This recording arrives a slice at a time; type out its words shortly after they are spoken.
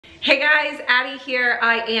Hey guys, Addie here.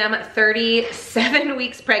 I am 37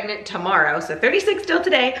 weeks pregnant tomorrow, so 36 still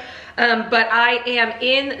today, but I am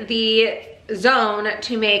in the zone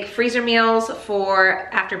to make freezer meals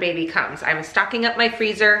for after baby comes. I'm stocking up my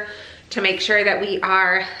freezer to make sure that we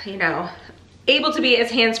are, able to be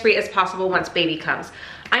as hands-free as possible once baby comes.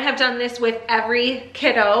 I have done this with every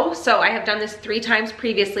kiddo, so I have done this 3 times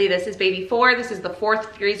previously. This is baby 4. This is the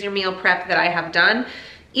 4th freezer meal prep that I have done.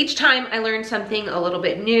 Each time I learn something a little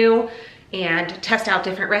bit new and test out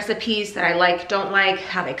different recipes that I like, don't like,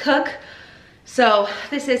 how they cook. So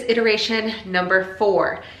this is iteration number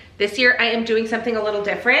 4. This year I am doing something a little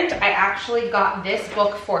different. I actually got this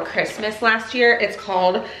book for Christmas last year. It's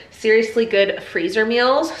called Seriously Good Freezer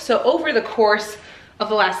Meals. So over the course of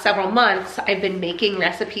the last several months, I've been making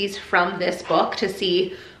recipes from this book to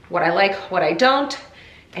see what I like, what I don't.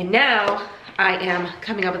 And now I am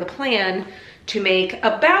coming up with a plan to make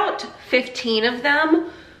about 15 of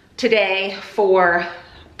them today for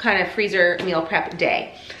kind of freezer meal prep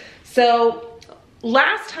day. So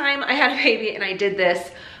last time I had a baby and I did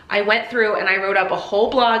this, I went through and I wrote up a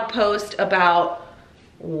whole blog post about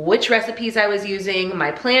which recipes I was using,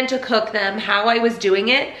 my plan to cook them, how I was doing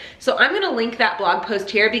it. So I'm gonna link that blog post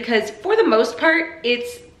here because for the most part,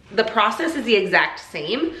 the process is the exact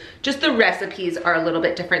same, just the recipes are a little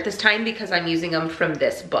bit different this time because I'm using them from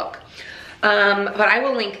this book. But I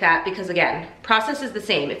will link that because again, process is the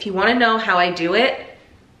same. If you wanna know how I do it,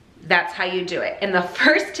 that's how you do it. And the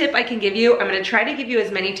first tip I can give you, I'm gonna try to give you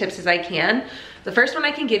as many tips as I can. The first one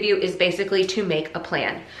I can give you is basically to make a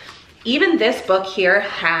plan. Even this book here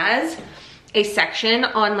has a section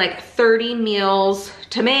on like 30 meals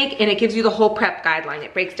to make, and it gives you the whole prep guideline.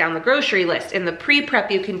 It breaks down the grocery list and the pre-prep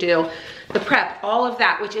you can do, the prep, all of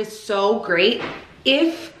that, which is so great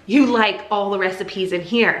if you like all the recipes in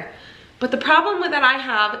here. But the problem with that I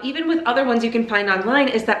have, even with other ones you can find online,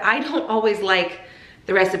 is that I don't always like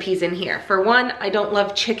the recipes in here. For one, I don't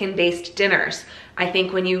love chicken-based dinners. I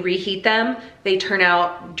think when you reheat them, they turn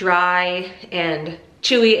out dry and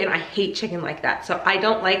chewy, and I hate chicken like that. So I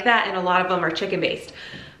don't like that, and a lot of them are chicken-based.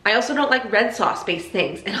 I also don't like red sauce-based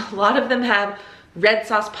things, and a lot of them have red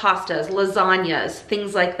sauce pastas, lasagnas,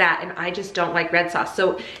 things like that, and I just don't like red sauce.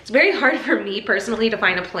 So it's very hard for me personally to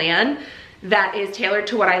find a plan that is tailored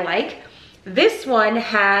to what I like. This one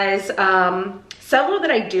has several that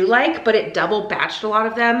I do like, but it double batched a lot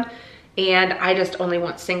of them, and I just only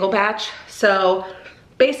want single batch. So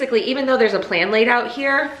basically, even though there's a plan laid out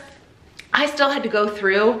here, I still had to go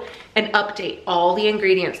through and update all the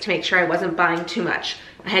ingredients to make sure I wasn't buying too much.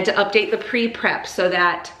 I had to update the pre-prep so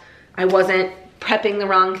that I wasn't prepping the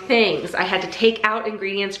wrong things. I had to take out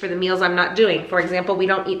ingredients for the meals I'm not doing. For example, we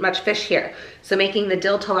don't eat much fish here. So making the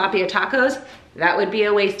dill tilapia tacos, that would be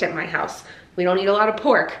a waste at my house. We don't eat a lot of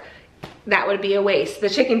pork. That would be a waste. The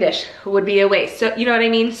chicken dish would be a waste. So you know what I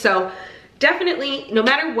mean? So definitely, no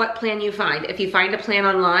matter what plan you find, if you find a plan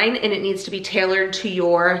online and it needs to be tailored to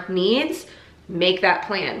your needs, make that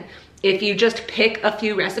plan. If you just pick a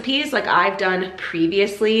few recipes like I've done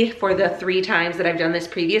previously for the 3 times that I've done this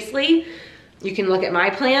previously, you can look at my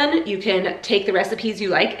plan, you can take the recipes you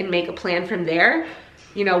like and make a plan from there,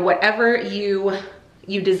 whatever you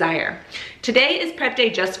desire. Today is prep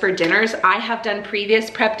day just for dinners. I have done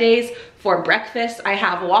previous prep days for breakfast. I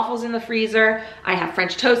have waffles in the freezer. I have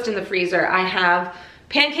French toast in the freezer. I have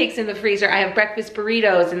pancakes in the freezer. I have breakfast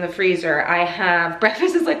burritos in the freezer.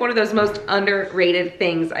 Breakfast is like one of those most underrated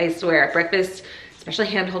things, I swear. Breakfast, especially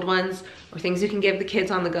handheld ones, or things you can give the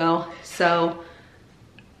kids on the go. So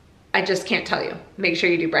I just can't tell you. Make sure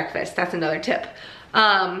you do breakfast. That's another tip.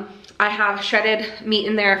 I have shredded meat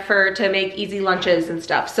in there to make easy lunches and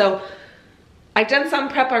stuff. So I've done some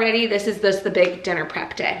prep already. This is the big dinner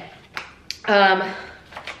prep day.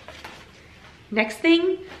 Next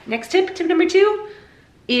tip number 2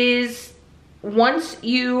 is once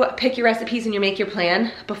you pick your recipes and you make your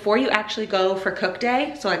plan, before you actually go for cook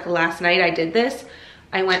day, so like last night I did this,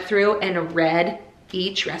 I went through and read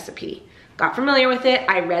each recipe. Got familiar with it,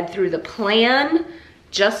 I read through the plan,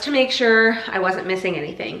 just to make sure I wasn't missing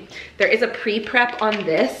anything. There is a pre-prep on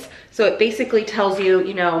this, so it basically tells you,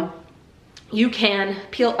 you can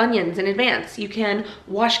peel onions in advance, you can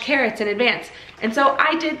wash carrots in advance. And so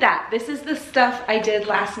I did that. This is the stuff I did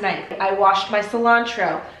last night. I washed my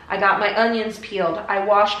cilantro, I got my onions peeled, I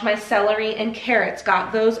washed my celery and carrots,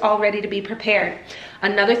 got those all ready to be prepared.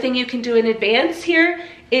 Another thing you can do in advance here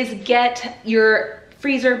is get your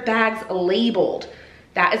freezer bags labeled.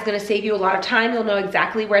 That is gonna save you a lot of time. You'll know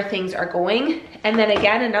exactly where things are going. And then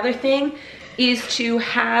again, another thing, is to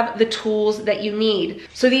have the tools that you need.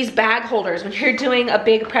 So these bag holders, when you're doing a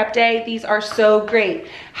big prep day, these are so great.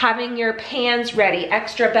 Having your pans ready,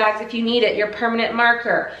 extra bags if you need it, your permanent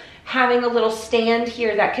marker, having a little stand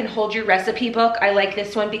here that can hold your recipe book. I like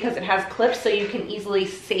this one because it has clips so you can easily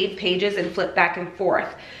save pages and flip back and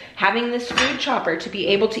forth. Having this food chopper to be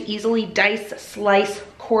able to easily dice, slice,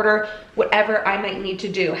 quarter, whatever I might need to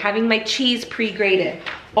do. Having my cheese pre-grated.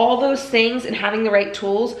 All those things and having the right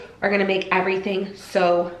tools are gonna make everything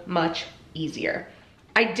so much easier.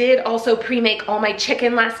 I did also pre-make all my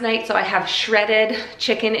chicken last night, so I have shredded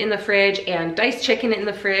chicken in the fridge and diced chicken in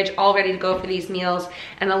the fridge, all ready to go for these meals.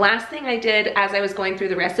 And the last thing I did as I was going through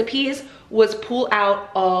the recipes was pull out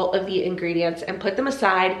all of the ingredients and put them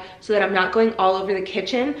aside so that I'm not going all over the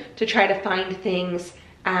kitchen to try to find things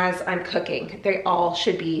as I'm cooking. They all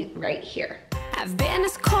should be right here. I've been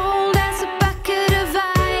as cold as a bucket of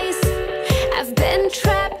ice. I've been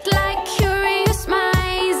trapped like curious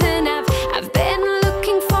mice, and I've been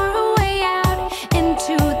looking for a way out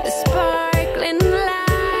into the sparkling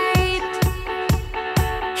light.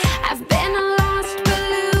 I've been a lost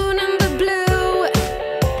balloon in the blue,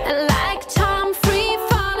 and like Tom free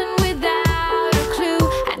falling without a clue.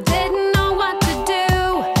 I didn't know what to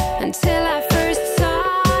do until I first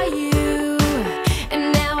saw you, and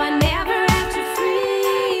now I never have to freeze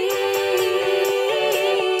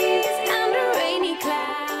under rainy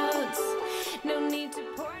clouds. No need to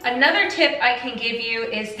pour. Another tip I can give you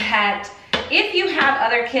is that if you have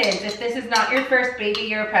other kids, if this is not your first baby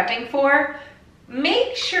you're prepping for,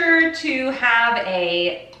 make sure to have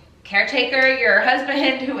a caretaker, your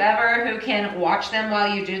husband, whoever, who can watch them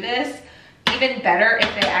while you do this. Even better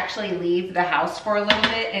if they actually leave the house for a little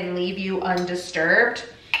bit and leave you undisturbed.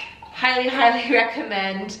 Highly, highly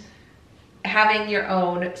recommend having your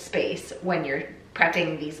own space when you're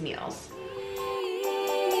prepping these meals.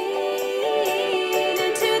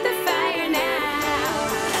 Into the fire now,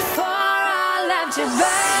 for our love to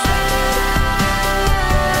burn.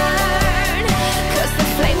 'Cause the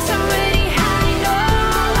flames are already high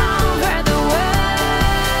all over the world.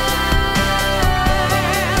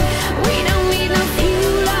 We don't need no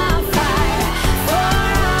fuel or fire for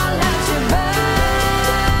our love to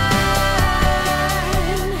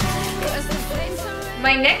burn. 'Cause the flames are already.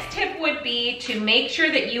 My next tip would be to make sure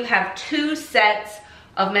that you have 2 sets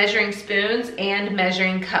of measuring spoons and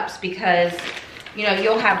measuring cups, because you know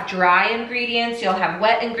you'll have dry ingredients, you'll have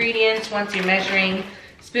wet ingredients. Once your measuring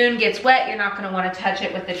spoon gets wet, you're not going to want to touch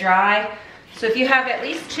it with the dry. So if you have at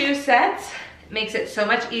least 2 sets, it makes it so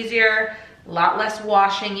much easier. A lot less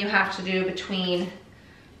washing you have to do between,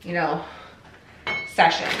 you know,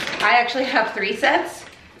 sessions. I actually have 3 sets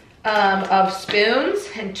of spoons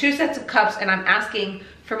and 2 sets of cups, and I'm asking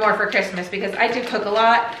for more for Christmas because I do cook a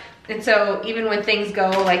lot. And so even when things go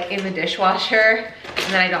like in the dishwasher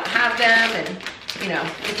and then I don't have them, and you know,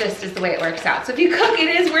 it just is the way it works out. So if you cook, it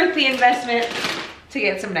is worth the investment to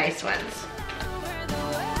get some nice ones.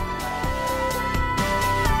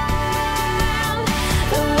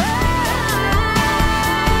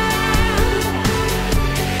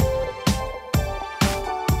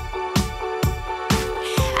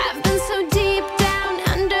 I've been so deep down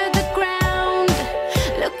under the ground,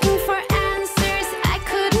 looking for answers I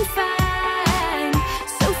couldn't find.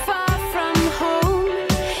 So far from home,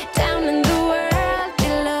 down in the world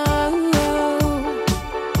below.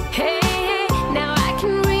 Hey, now I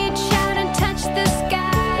can reach out and touch the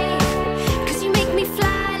sky, 'cause you make me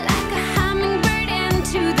fly like a hummingbird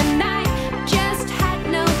into the night. Just had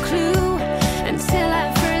no clue until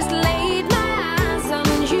I first laid my eyes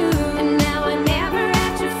on you, and now I never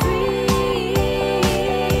have to freeze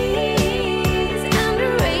under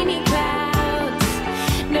rainy clouds.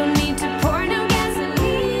 No need to pour no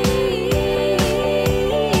gasoline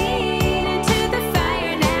into the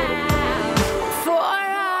fire now, for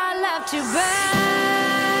our love to burn.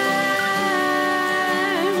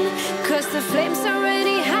 'Cause the flames are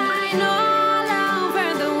already high and all over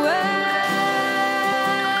the world.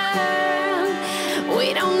 We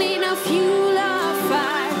don't need no fuel or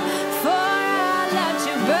fire for our love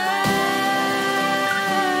to burn.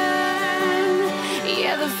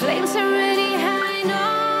 Yeah, the flames are already high and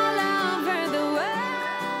all over the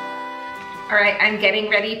world. All right, I'm getting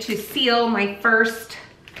ready to seal my first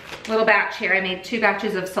little batch here. I made 2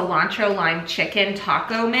 batches of cilantro lime chicken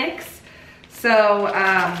taco mix. So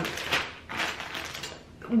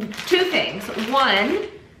 2 things. One,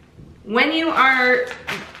 when you are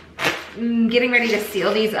getting ready to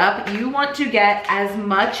seal these up, you want to get as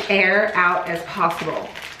much air out as possible.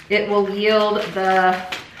 It will yield the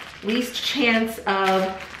least chance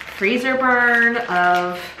of freezer burn,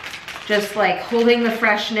 of just like holding the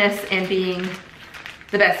freshness and being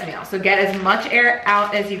the best meal. So get as much air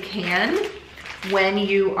out as you can when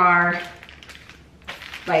you are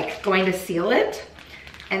like going to seal it.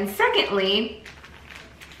 And secondly,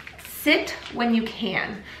 sit when you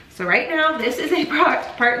can. So right now, this is a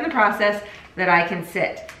part in the process that I can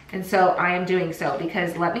sit. And so I am doing so,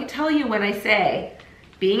 because let me tell you, when I say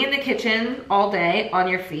being in the kitchen all day on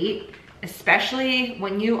your feet, especially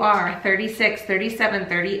when you are 36, 37,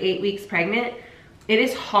 38 weeks pregnant, it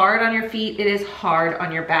is hard on your feet, it is hard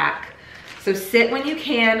on your back. So sit when you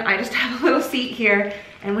can. I just have a little seat here,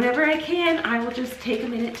 and whenever I can, I will just take a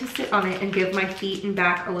minute to sit on it and give my feet and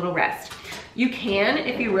back a little rest. You can,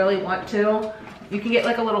 if you really want to, you can get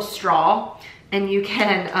like a little straw and you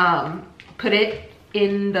can put it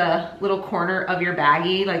in the little corner of your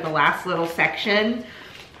baggie, like the last little section,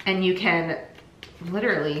 and you can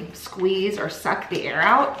literally squeeze or suck the air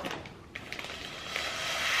out.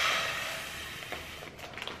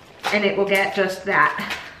 And it will get just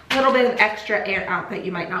that little bit of extra air out that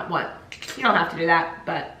you might not want. You don't have to do that,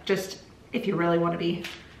 but just if you really want to be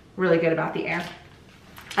really good about the air.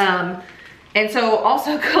 And so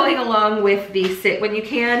also going along with the sit when you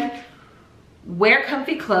can, wear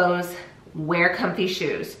comfy clothes, wear comfy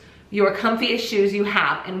shoes. Your comfiest shoes you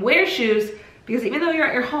have, and wear shoes, because even though you're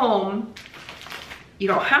at your home, you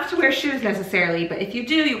don't have to wear shoes necessarily, but if you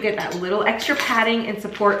do, you'll get that little extra padding and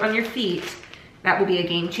support on your feet. That will be a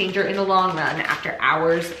game changer in the long run after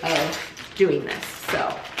hours of doing this.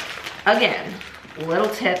 So again, little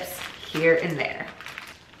tips here and there.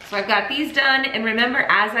 So I've got these done, and remember,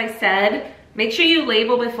 as I said, make sure you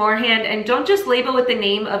label beforehand, and don't just label with the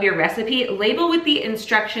name of your recipe, label with the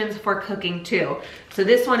instructions for cooking too. So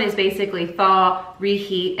this one is basically thaw,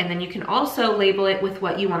 reheat, and then you can also label it with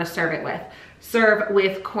what you want to serve it with. Serve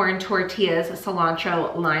with corn tortillas,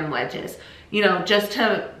 cilantro, lime wedges. You know, just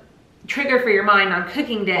to trigger for your mind on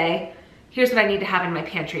cooking day, here's what I need to have in my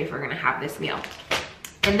pantry if we're gonna have this meal.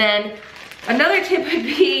 And then another tip would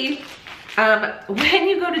be, when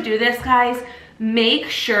you go to do this, guys, make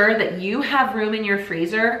sure that you have room in your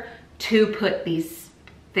freezer to put these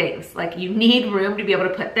things. Like, you need room to be able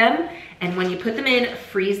to put them, and when you put them in,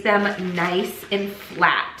 freeze them nice and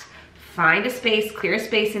flat. Find a space, clear a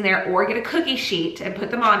space in there, or get a cookie sheet and put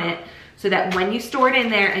them on it, so that when you store it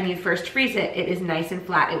in there and you first freeze it, it is nice and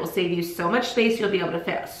flat. It will save you so much space. You'll be able to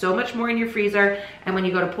fit so much more in your freezer, and when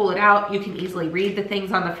you go to pull it out, you can easily read the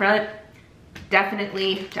things on the front.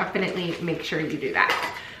 Definitely make sure you do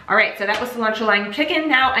that. All right, so that was cilantro lime chicken.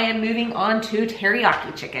 Now I am moving on to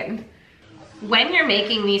teriyaki chicken. When you're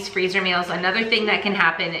making these freezer meals, another thing that can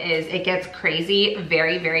happen is it gets crazy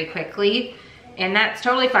very, very quickly. And that's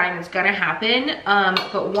totally fine, it's gonna happen.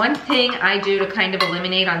 But one thing I do to kind of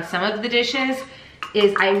eliminate on some of the dishes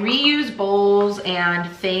is I reuse bowls and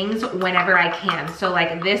things whenever I can. So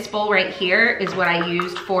like this bowl right here is what I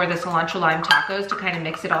used for the cilantro lime tacos to kind of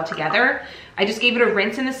mix it all together. I just gave it a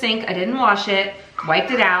rinse in the sink, I didn't wash it,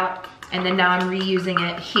 wiped it out, and then now I'm reusing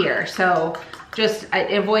it here. So just,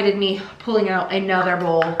 it avoided me pulling out another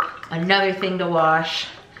bowl, another thing to wash,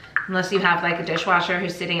 unless you have like a dishwasher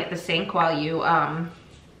who's sitting at the sink while you are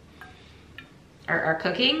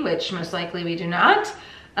cooking, which most likely we do not.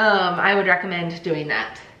 I would recommend doing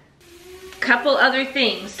that. Couple other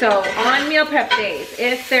things. So on meal prep days,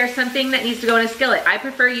 if there's something that needs to go in a skillet, I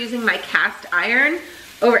prefer using my cast iron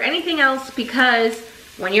over anything else, because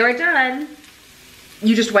when you're done,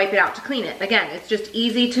 you just wipe it out to clean it. Again, it's just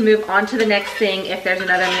easy to move on to the next thing if there's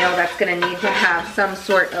another meal that's gonna need to have some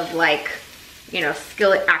sort of like, you know,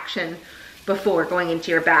 skillet action before going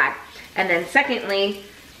into your bag. And then secondly,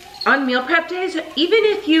 on meal prep days, even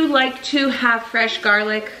if you like to have fresh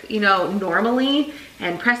garlic, you know, normally,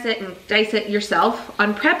 and press it and dice it yourself,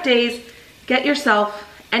 on prep days, get yourself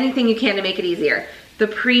anything you can to make it easier. The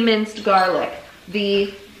pre-minced garlic,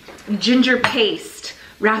 the ginger paste,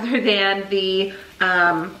 rather than the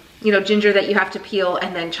you know, ginger that you have to peel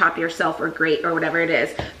and then chop yourself or grate or whatever it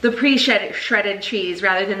is. The pre-shredded cheese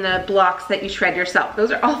rather than the blocks that you shred yourself.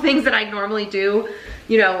 Those are all things that I normally do,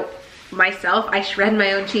 you know, myself. I shred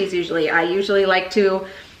my own cheese usually. I usually like to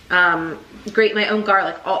grate my own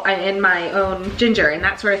garlic and my own ginger and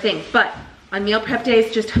that sort of thing. But on meal prep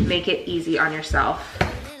days, just make it easy on yourself.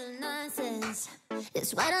 Little nonsense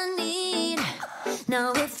is what I need.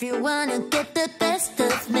 Now if you wanna get the best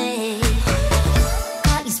of me,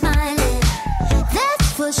 got you smiling,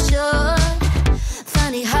 that's for sure.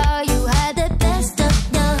 Funny how you had the best of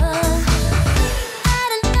us. I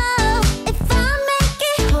don't know if I'll make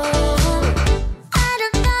it home. I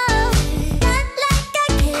don't know, not like I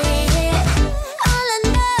care. All I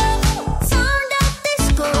know, sound of this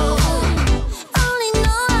goal. Only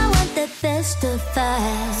know I want the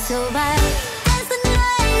testify. So I dance the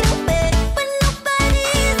night away when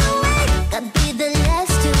nobody's awake. I'd be the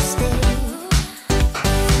last to stay.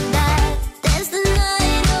 I dance the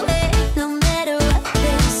night away no matter what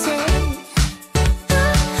they say.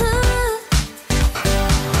 Dance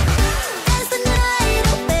the night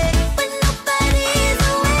away when nobody's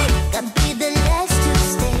awake. I'd be the last to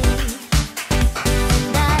stay.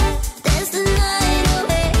 I dance the night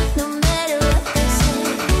away no matter what they say.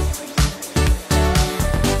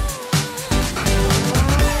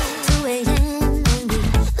 2 a.m. and you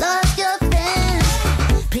lost your friends.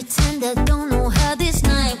 Pretend I don't know how this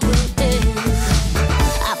night will end.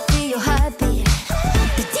 I feel your heartbeat,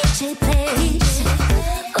 the DJ plays.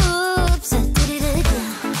 Oops, I did it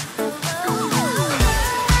again.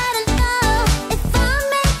 I don't know if I'll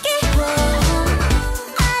make it home.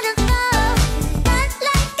 I don't know, not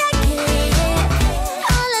like I care.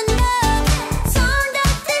 All I know, sound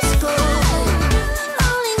of disco.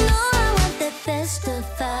 Only know I want the best of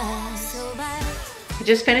us. So I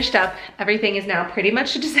just finished up. Everything is now pretty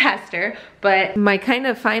much a disaster, but my kind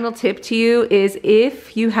of final tip to you is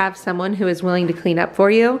if you have someone who is willing to clean up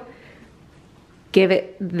for you, give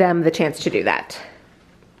them the chance to do that.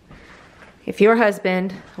 If your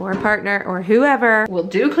husband or partner or whoever will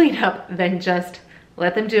do cleanup, then just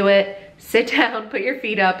let them do it. Sit down, put your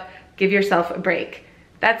feet up, give yourself a break.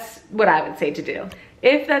 That's what I would say to do.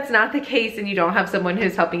 If that's not the case and you don't have someone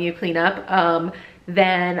who's helping you clean up,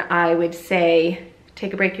 then I would say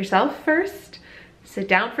take a break yourself first. Sit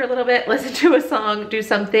down for a little bit, listen to a song, do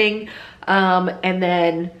something, and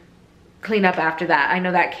then clean up after that. I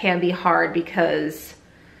know that can be hard because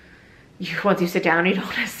once you sit down, you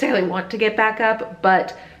don't necessarily want to get back up,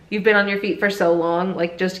 but you've been on your feet for so long,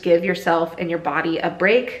 like just give yourself and your body a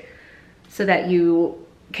break so that you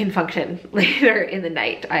can function later in the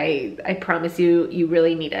night. I promise you, you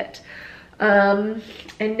really need it. And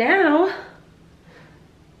now,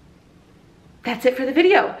 that's it for the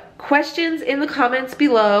video. Questions in the comments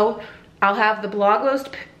below. I'll have the blog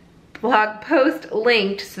post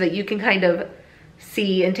linked so that you can kind of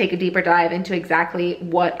see and take a deeper dive into exactly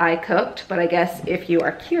what I cooked. But I guess if you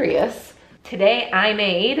are curious, today I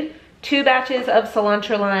made 2 batches of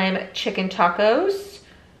cilantro lime chicken tacos,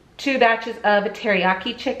 2 batches of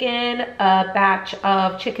teriyaki chicken, a batch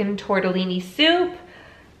of chicken tortellini soup,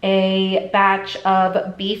 a batch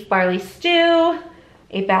of beef barley stew,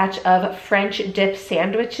 a batch of French dip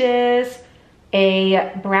sandwiches,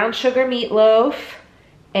 a brown sugar meatloaf,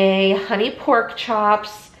 a honey pork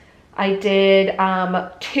chops. I did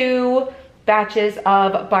 2 batches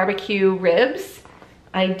of barbecue ribs.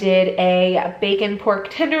 I did a bacon pork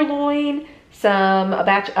tenderloin, a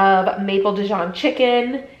batch of maple Dijon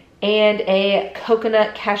chicken, and a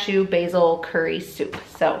coconut cashew basil curry soup.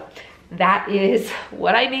 So that is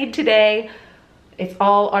what I made today. It's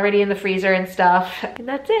all already in the freezer and stuff, and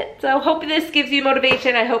that's it. So hope this gives you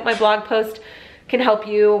motivation. I hope my blog post can help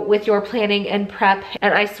you with your planning and prep.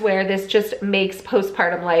 And I swear this just makes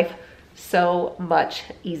postpartum life so much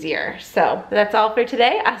easier. So that's all for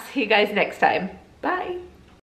today. I'll see you guys next time. Bye.